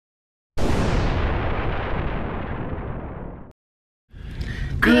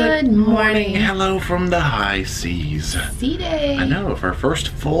Good morning. Hello from the high seas. Sea day. I know, for our first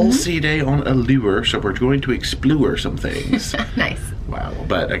full sea day on Allure, so we're going to explore some things. Nice. Wow,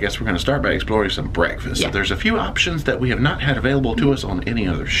 but I guess we're going to start by exploring some breakfast. Yeah. So there's a few options that we have not had available to us on any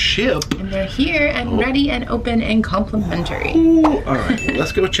other ship. And they're here and ready and open and complimentary. Ooh, all right,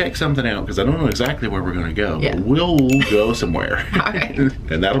 let's go check something out because I don't know exactly where we're going to go. Yeah. But we'll go somewhere. All right.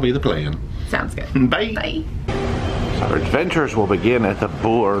 And that'll be the plan. Sounds good. Bye. Bye. Our adventures will begin at the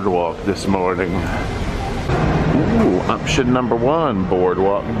Boardwalk this morning. Ooh, option number 1,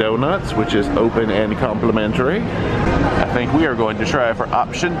 Boardwalk Donuts, which is open and complimentary. I think we are going to try for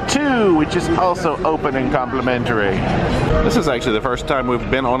option 2, which is also open and complimentary. This is actually the first time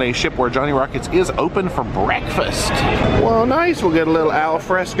we've been on a ship where Johnny Rockets is open for breakfast. Well, nice. We'll get a little al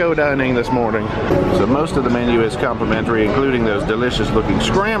fresco dining this morning. So most of the menu is complimentary, including those delicious looking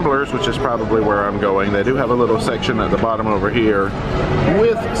scramblers, which is probably where I'm going. They do have a little section at the bottom over here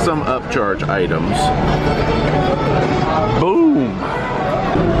with some upcharge items. Boom!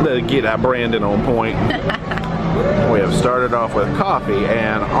 Let's get our branding on point. We have started off with coffee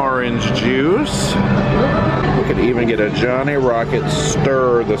and orange juice. We could even get a Johnny Rocket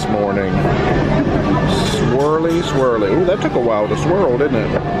stir this morning. Swirly, swirly. Ooh, that took a while to swirl, didn't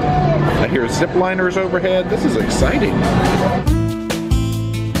it? I hear zip liners overhead. This is exciting.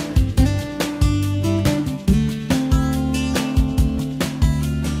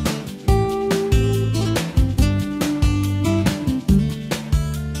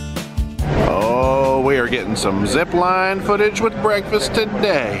 Getting some zip line footage with breakfast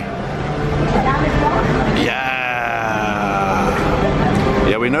today.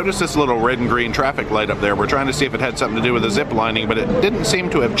 Yeah, we noticed this little red and green traffic light up there. We're trying to see if it had something to do with the zip lining, but it didn't seem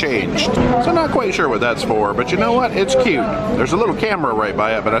to have changed. So not quite sure what that's for, but you know what? It's cute. There's a little camera right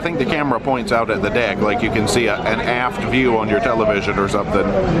by it, but I think the camera points out at the deck like you can see an aft view on your television or something.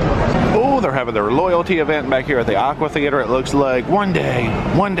 Oh, they're having their loyalty event back here at the Aqua Theater, it looks like. One day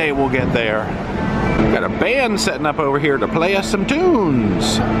we'll get there. Got a band setting up over here to play us some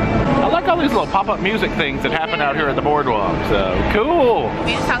tunes. I like all these little pop-up music things that happen out here at the Boardwalk, so cool.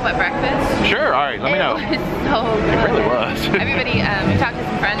 We just talk about breakfast? Sure, all right, let me know. It was so good. It really was. Everybody, we talked to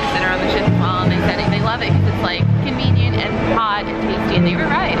some friends that are on the ship as well, and they said they love it because it's like convenient and hot and tasty, and they were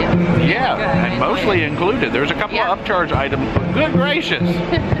right. It was really good. And mostly included. There's a couple of upcharge items, but good gracious.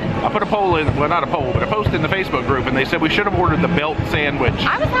 I put a poll in, well not a poll, but a post in the Facebook group, and they said we should have ordered the belt sandwich.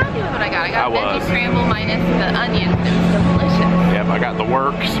 I was happy with what I got. I got veggie scramble minus the onions. It was delicious. Yep, I got the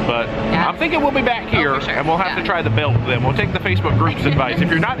works, but I'm thinking we'll be back here, and we'll have to try the belt then. We'll take the Facebook group's advice. If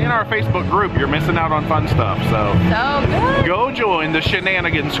you're not in our Facebook group, you're missing out on fun stuff, so good. Go join the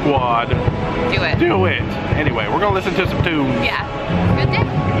shenanigan squad. Do it. Do it. Anyway, we're gonna listen to some tunes. Yeah, good day.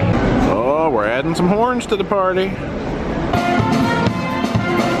 Oh, we're adding some horns to the party.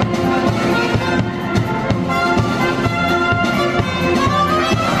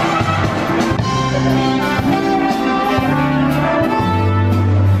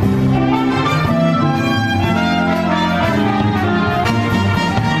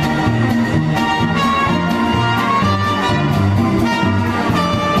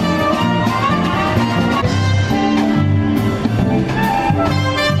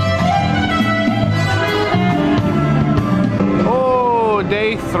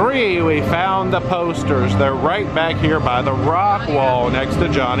 Day 3, we found the posters. They're right back here by the rock wall next to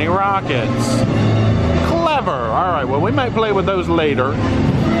Johnny Rockets. Clever. All right, well, we might play with those later.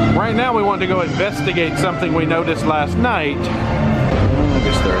 Right now, we want to go investigate something we noticed last night. I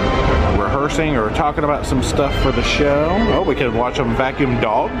guess they're rehearsing or talking about some stuff for the show. Oh, we can watch them vacuum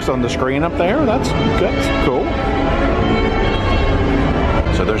dogs on the screen up there. That's cool.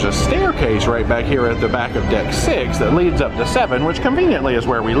 So there's a staircase right back here at the back of deck 6 that leads up to 7, which conveniently is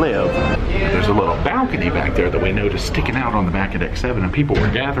where we live. There's a little balcony back there that we noticed sticking out on the back of deck 7, and people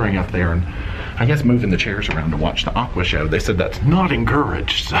were gathering up there and I guess moving the chairs around to watch the aqua show. They said that's not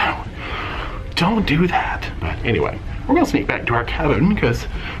encouraged, so don't do that. But anyway, we're gonna sneak back to our cabin because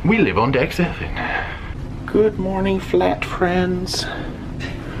we live on deck 7. Good morning, flat friends.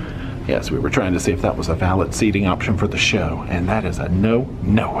 Yes, we were trying to see if that was a valid seating option for the show, and that is a no.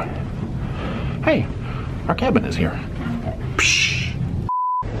 Hey, our cabin is here. Psh.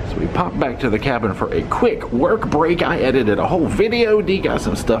 So we popped back to the cabin for a quick work break. I edited a whole video, Dee got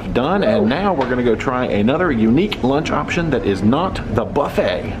some stuff done, and now we're gonna go try another unique lunch option that is not the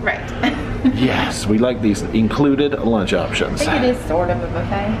buffet. Right. Yes, we like these included lunch options. I think it is sort of a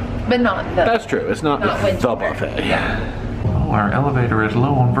buffet, but not the... That's true, it's not the buffet. Our elevator is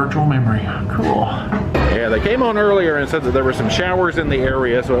low on virtual memory. Cool. Yeah, they came on earlier and said that there were some showers in the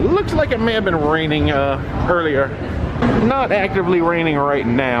area, so it looks like it may have been raining earlier. Not actively raining right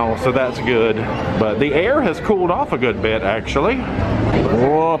now, so that's good. But the air has cooled off a good bit, actually.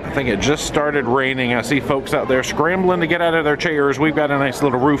 Oh, I think it just started raining. I see folks out there scrambling to get out of their chairs. We've got a nice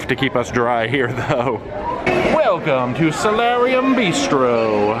little roof to keep us dry here, though. Welcome to Solarium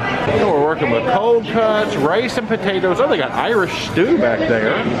Bistro. We're working with cold cuts, rice and potatoes. Oh, they got Irish stew back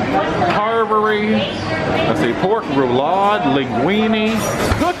there. Carvery. Let's see, pork roulade, linguine,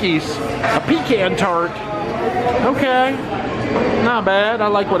 cookies, a pecan tart. Okay, not bad. I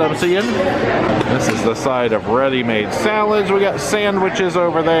like what I'm seeing. This is the side of ready-made salads. We got sandwiches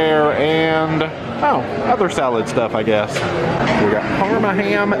over there and, oh, other salad stuff, I guess. We got Parma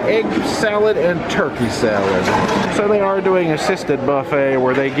ham, egg salad, and turkey salad. So they are doing assisted buffet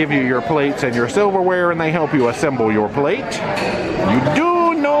where they give you your plates and your silverware and they help you assemble your plate. You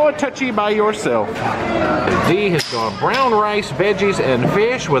do no touchy by yourself. D has gone brown rice, veggies, and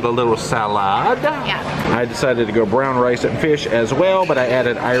fish with a little salad. Yeah. I decided to go brown rice and fish as well, but I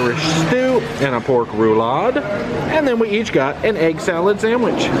added Irish stew and a pork roulade. And then we each got an egg salad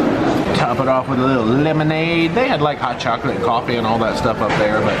sandwich. Top it off with a little lemonade. They had like hot chocolate and coffee and all that stuff up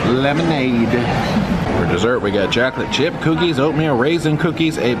there, but lemonade. For dessert, we got chocolate chip cookies, oatmeal raisin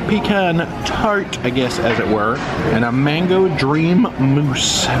cookies, a pecan tart, I guess, as it were, and a mango dream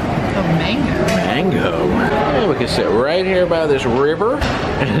mousse. Oh, mango. Mango. Yeah, we can sit right here by this river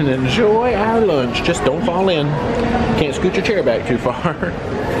and enjoy our lunch. Just don't fall in. Can't scoot your chair back too far.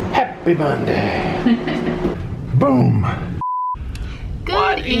 Happy Monday. Boom.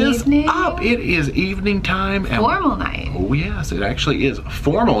 Good evening. Up? It is evening time. And formal night. Oh yes, it actually is a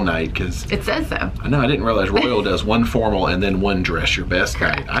formal night because It says so. I know I didn't realize Royal does one formal and then one dress your best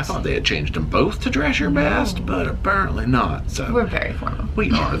night. I thought they had changed them both to dress your best, but apparently not. So We're very formal.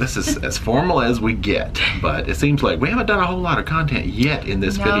 we are. This is as formal as we get, but it seems like we haven't done a whole lot of content yet in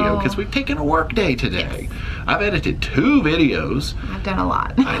this video because we've taken a work day today. Yes. I've edited 2 videos. I've done a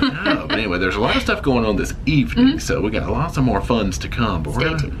lot. I know, but anyway, there's a lot of stuff going on this evening, so we got lots of more funs to come. But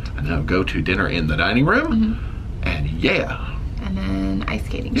we're gonna, I know, go to dinner in the dining room, and yeah. And then ice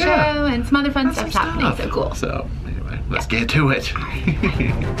skating show and some other fun stuff's happening, so cool. So anyway, let's get to it.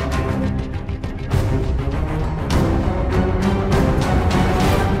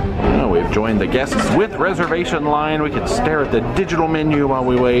 We've joined the guests with reservation line. We can stare at the digital menu while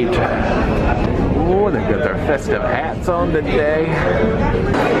we wait. Oh, they've got their festive hats on today.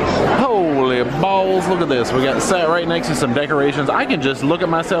 Holy balls, look at this. We got sat right next to some decorations. I can just look at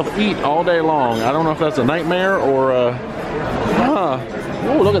myself eat all day long. I don't know if that's a nightmare or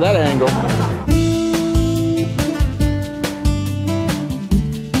oh, look at that angle.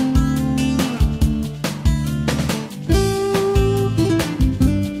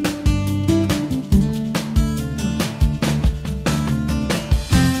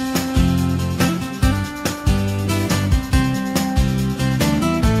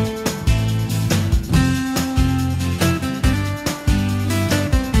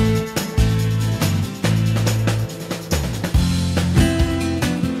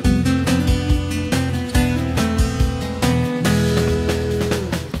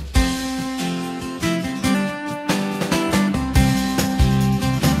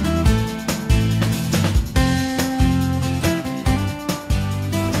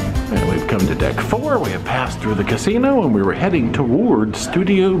 Come to deck 4. We have passed through the casino and we were heading towards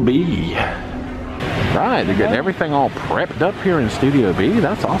Studio B. Right, they're getting everything all prepped up here in Studio B.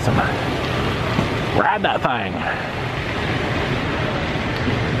 That's awesome. Ride that thing.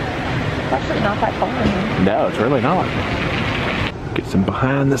 Actually not that far. No, it's really not. Get some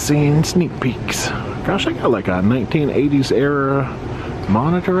behind the scenes sneak peeks. Gosh, I got like a 1980s era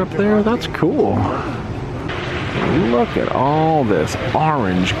monitor up there. That's cool. Look at all this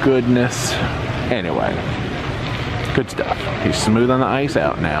orange goodness. Anyway, good stuff. He's smoothing the ice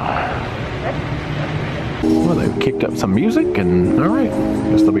out now. Well, they've kicked up some music and all right,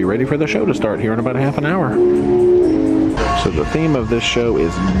 guess they'll be ready for the show to start here in about half an hour. So the theme of this show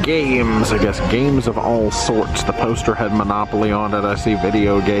is games. I guess games of all sorts. The poster had Monopoly on it. I see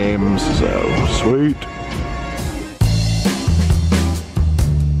video games, so sweet.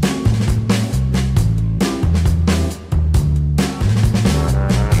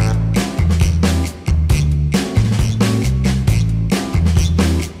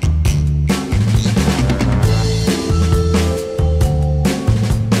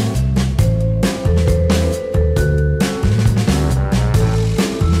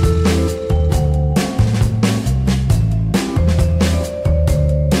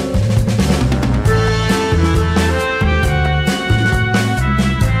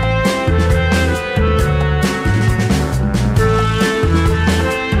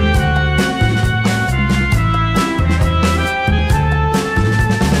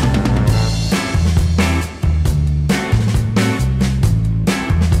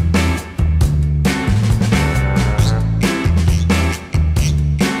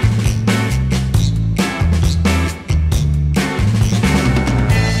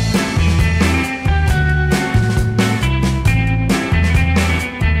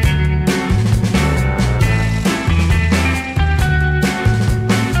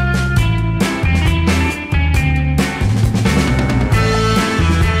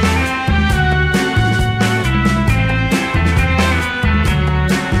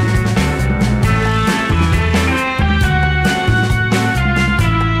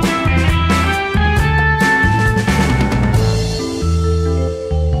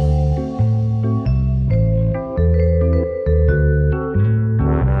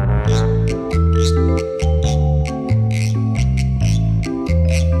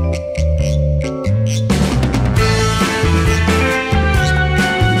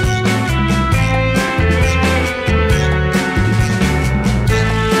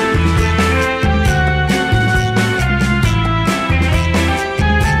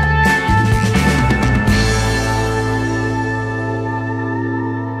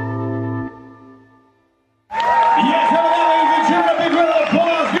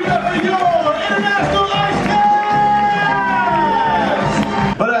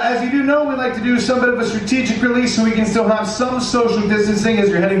 like to do some bit of a strategic release so we can still have some social distancing as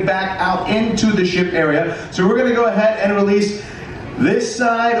you're heading back out into the ship area. So we're going to go ahead and release this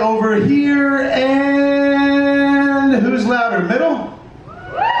side over here, and who's louder, middle?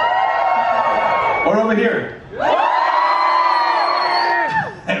 Or over here?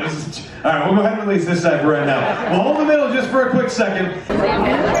 All right, we'll go ahead and release this side for right now. We'll hold the middle just for a quick second.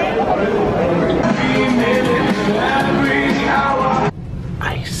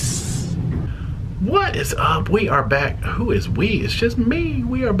 Ice. What is up? We are back. Who is we? It's just me.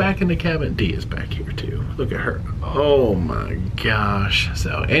 We are back in the cabin. Dee is back here too. Look at her. Oh my gosh.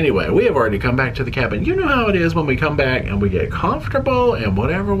 So anyway, we have already come back to the cabin. You know how it is when we come back and we get comfortable and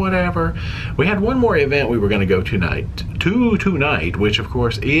whatever. We had one more event we were going to go tonight, which of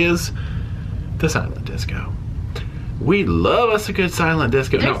course is the silent disco. We love us a good silent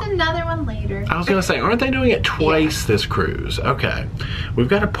disco. There's another one later. I was going to say, aren't they doing it twice this cruise? Okay. We've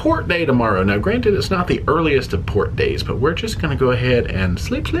got a port day tomorrow. Now, granted, it's not the earliest of port days, but we're just going to go ahead and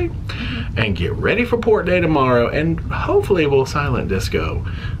sleep and get ready for port day tomorrow, and hopefully we'll silent disco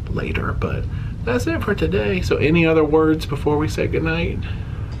later. But that's it for today. So any other words before we say goodnight?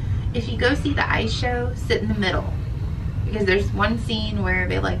 If you go see the ice show, sit in the middle. Because there's one scene where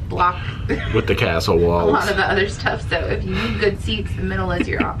they like block with the castle walls. A lot of the other stuff, so if you need good seats, the middle is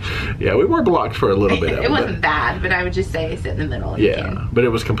your option. Yeah, we were blocked for a little bit. It wasn't bad, but I would just say sit in the middle. Yeah, but it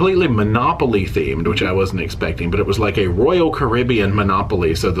was completely Monopoly themed, which I wasn't expecting, but it was like a Royal Caribbean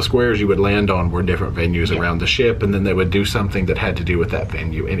Monopoly, so the squares you would land on were different venues around the ship, and then they would do something that had to do with that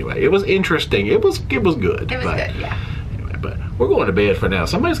venue. Anyway, it was interesting. It was good. It was good, yeah. Anyway, but we're going to bed for now.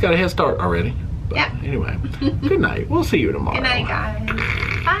 Somebody's got a head start already. But anyway, good night. We'll see you tomorrow. Good night, guys.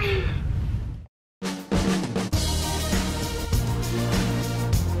 Bye.